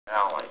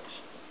Alex.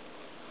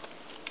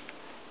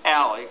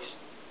 Alex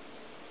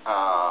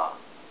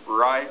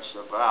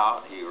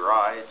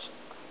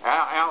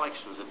Alex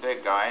was a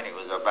big guy, and he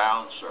was a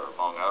bouncer,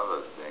 among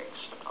other things,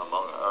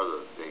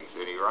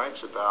 and he writes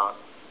about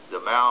the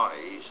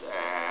mounties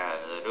and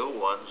the new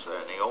ones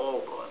and the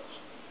old ones.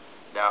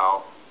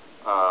 Now,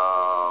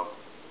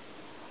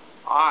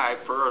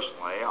 I've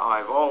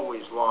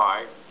always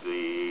liked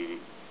the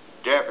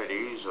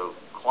deputies of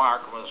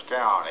Clackamas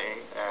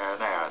County,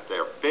 and that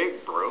they're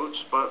big brutes,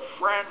 but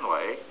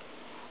friendly,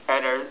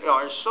 and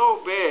are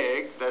so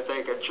big that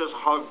they can just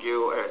hug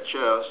you and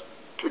just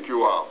pick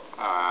you up,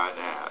 and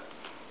that.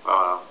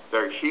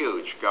 They're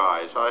huge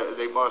guys.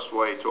 They must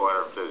weigh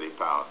 250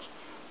 pounds,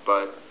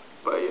 but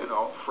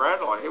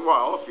friendly.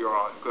 Well, if you're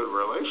on a good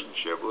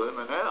relationship with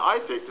them, and then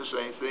I think the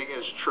same thing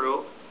is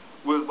true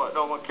with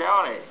Multnomah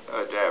County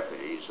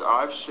deputies.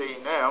 I've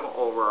seen them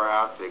over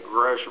at the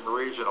Gresham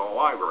Regional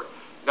Library.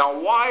 Now,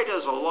 why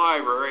does a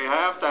library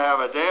have to have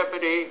a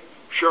deputy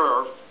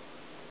sheriff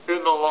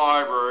in the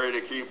library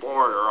to keep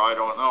order? I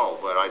don't know,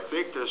 but I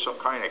think there's some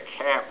kind of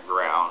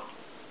campground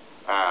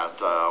at,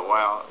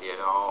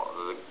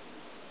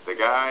 the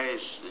guys,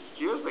 it's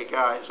usually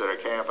guys that are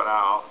camping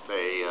out,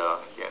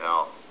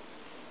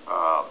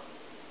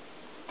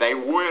 they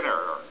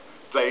winter,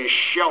 they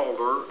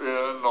shelter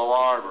in the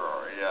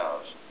library,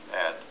 yes,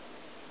 and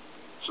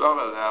some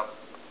of them,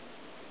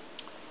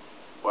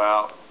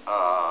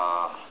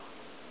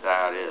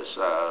 that is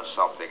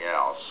something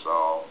else.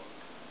 So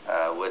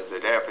with the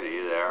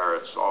deputy there,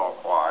 it's all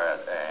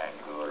quiet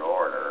and good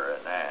order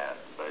and that.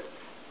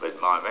 But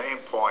my main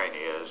point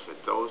is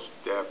that those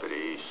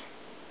deputies,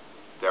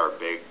 they're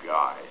big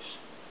guys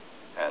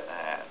and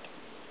that.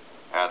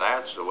 And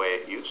that's the way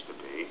it used to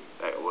be.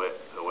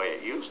 The way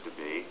it used to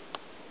be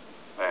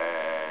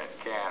in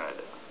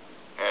Canada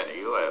and the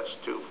U.S.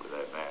 too, for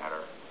that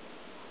matter.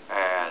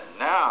 And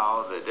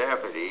now the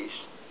deputies,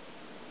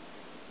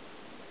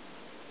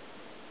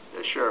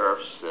 the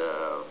sheriffs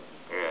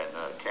in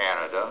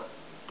Canada,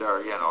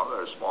 they're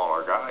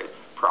smaller guys,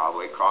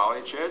 probably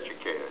college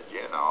educated,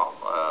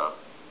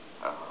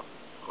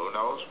 who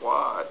knows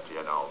what,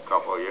 a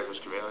couple of years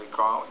community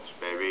college,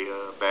 maybe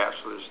a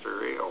bachelor's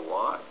degree or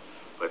what.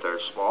 But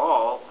they're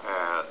small,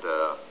 and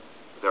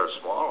they're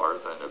smaller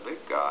than the big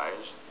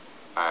guys,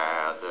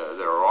 and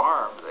they're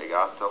armed. They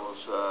got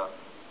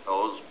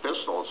those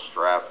pistols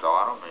strapped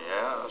on them,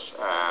 yes.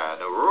 And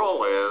the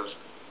rule is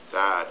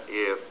that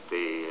if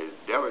the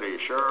deputy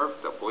sheriff,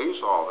 the police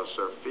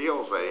officer,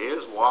 feels that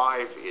his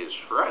life is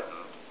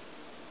threatened,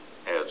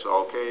 it's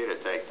okay to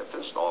take the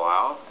pistol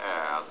out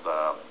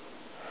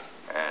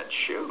and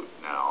shoot.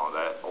 Now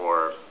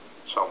or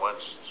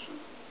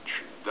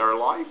their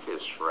life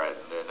is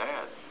threatened in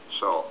that.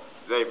 So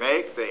they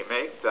make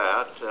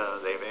that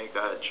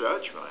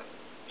judgment.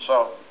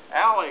 So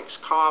Alex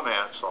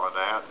comments on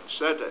that and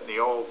said that in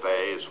the old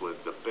days with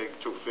the big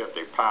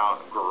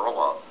 250-pound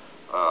gorilla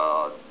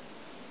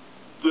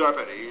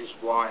deputies,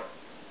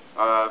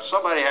 if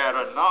somebody had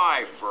a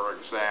knife, for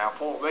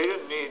example, they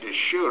didn't need to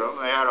shoot them.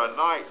 They had a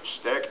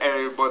nightstick,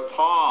 a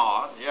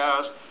baton,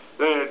 yes.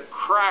 They'd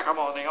crack them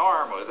on the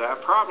arm with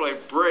that, probably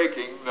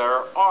breaking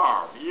their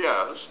arm,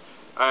 yes,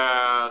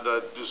 and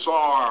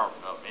disarm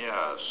them,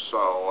 yes.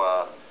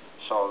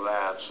 So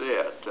that's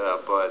it.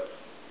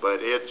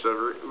 But it's a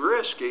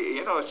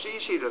risky. It's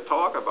easy to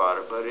talk about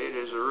it, but it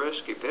is a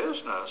risky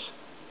business.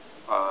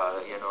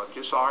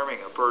 Disarming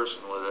a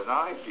person with a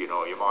knife, you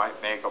might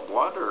make a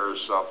blunder or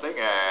something,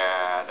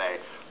 and they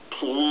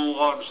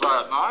plunge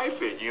that knife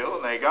in you,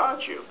 and they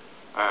got you.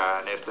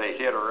 And if they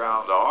hit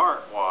around the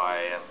heart,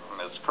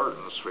 it's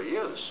curtains for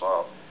you.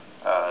 So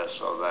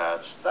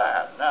that's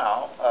that.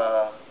 Now,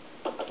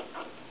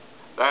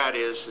 that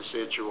is the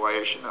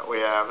situation that we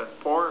have in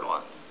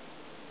Portland.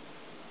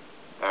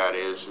 That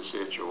is the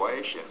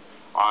situation.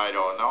 I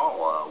don't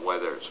know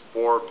whether it's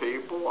 4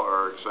 people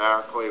or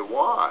exactly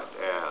what,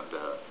 and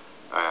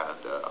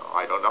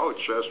I don't know.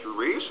 Just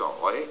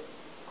recently,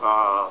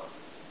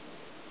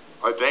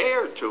 a day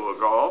or two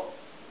ago,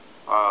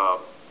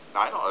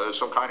 I don't know, there's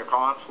some kind of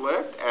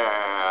conflict,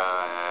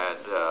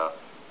 and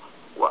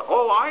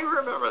I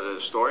remember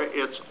this story.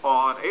 It's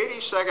on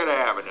 82nd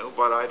Avenue,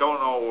 but I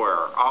don't know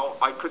where.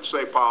 I could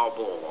say Powell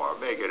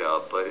Boulevard, make it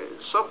up, but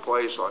it's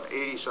someplace on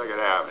 82nd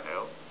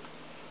Avenue.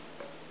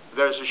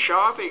 There's a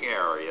shopping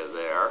area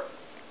there,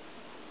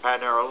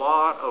 and there are a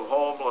lot of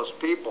homeless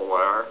people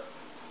there,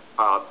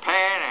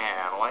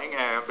 panhandling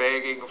and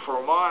begging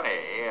for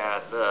money,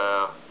 and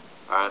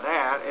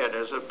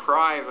there's a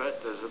private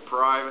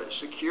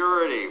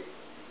security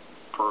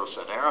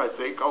person there. I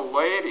think a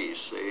lady,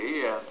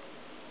 see,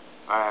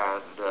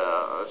 and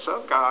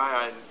some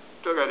guy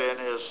took it in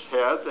his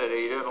head that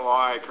he didn't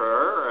like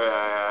her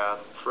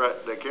and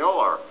threatened to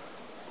kill her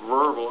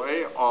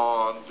verbally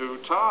on due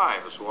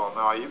times. Well,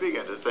 now you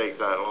begin to take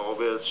that a little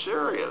bit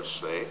serious,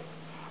 see?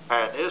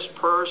 And this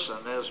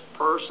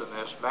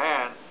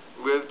man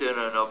lived in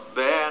an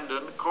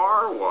abandoned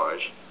car wash.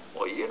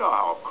 Well, you know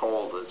how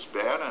cold it's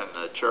been and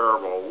the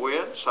terrible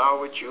winds. How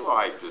would you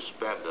like to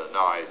spend a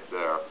night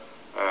there?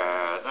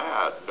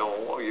 And no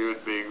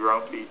you'd be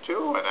grumpy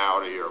too and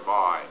out of your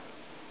mind.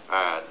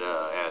 And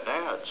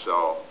that,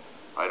 so,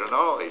 I don't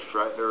know, they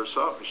threatened her or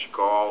something. She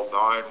called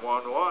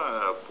 911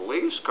 and the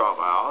police come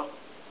out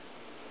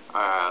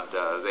and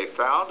they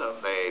found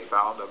him. They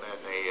found him in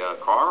the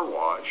car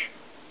wash.